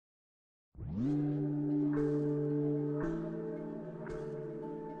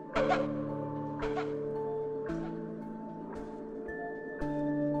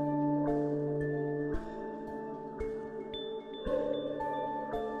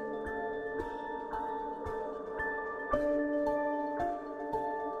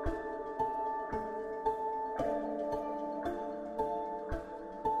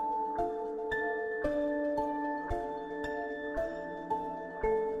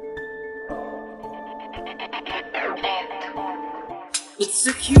It's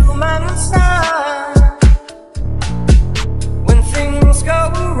a human sign when things go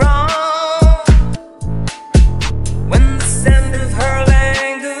wrong, when the scent of her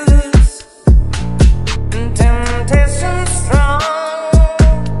lingers and temptation strong,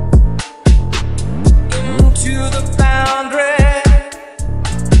 into the boundary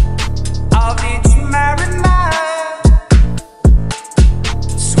of each married man.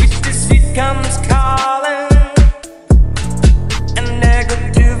 Sweet deceit comes calling,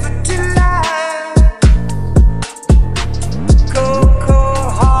 negativity lies. Cold, cold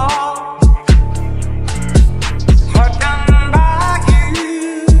heart, heart done by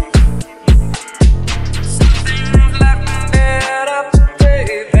you. Something's left better,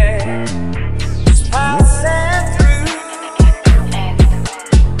 baby, just passing through.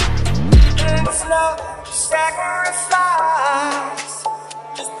 And it's no sacrifice,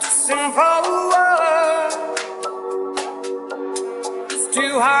 just a simple word.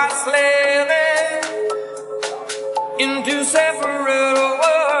 Two hearts living in two separate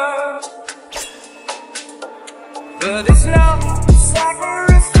worlds, but it's no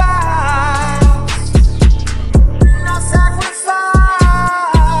sacrifice, no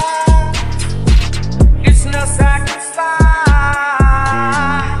sacrifice, it's no sacrifice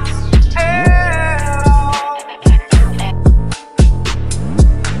at all.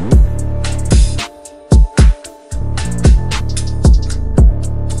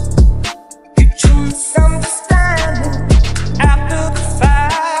 Misunderstanding after the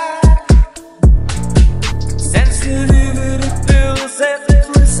fact, sensitivity builds every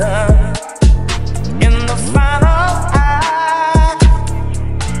prison. In the final act,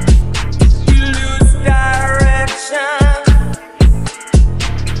 you lose direction,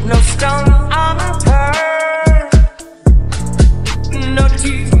 no stone unturned, no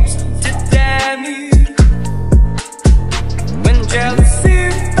tears to damn you. When jealousy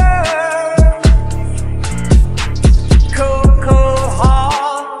cold, cold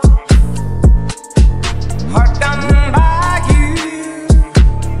heart, heart done by you.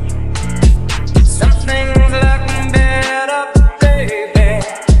 Something's looking better, baby,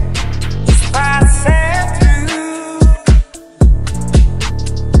 just passing through.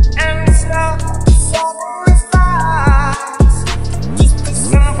 And it's no sacrifice, just a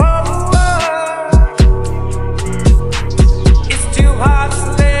simple word. It's two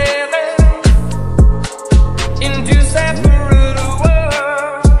hearts living in two separate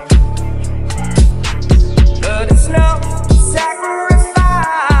worlds, but it's no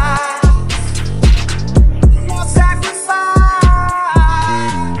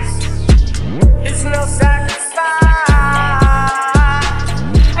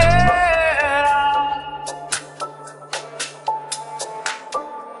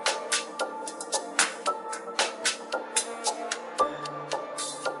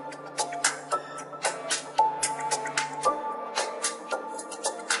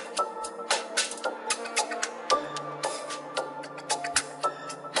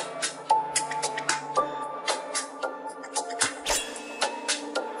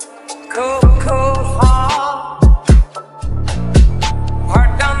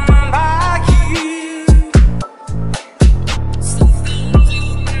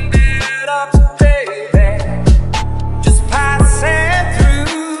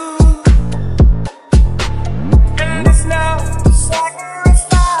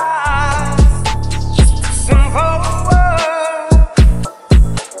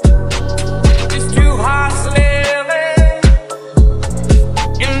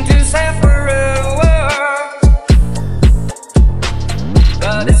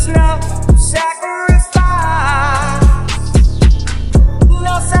sacrifice,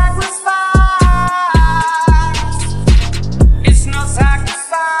 no sacrifice, it's no sacrifice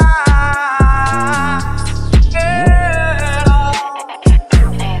at all.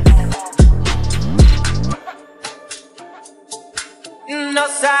 No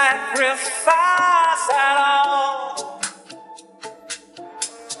sacrifice at all.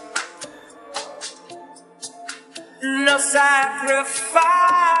 No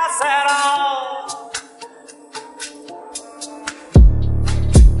sacrifice at all.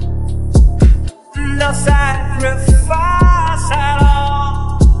 No sacrifice.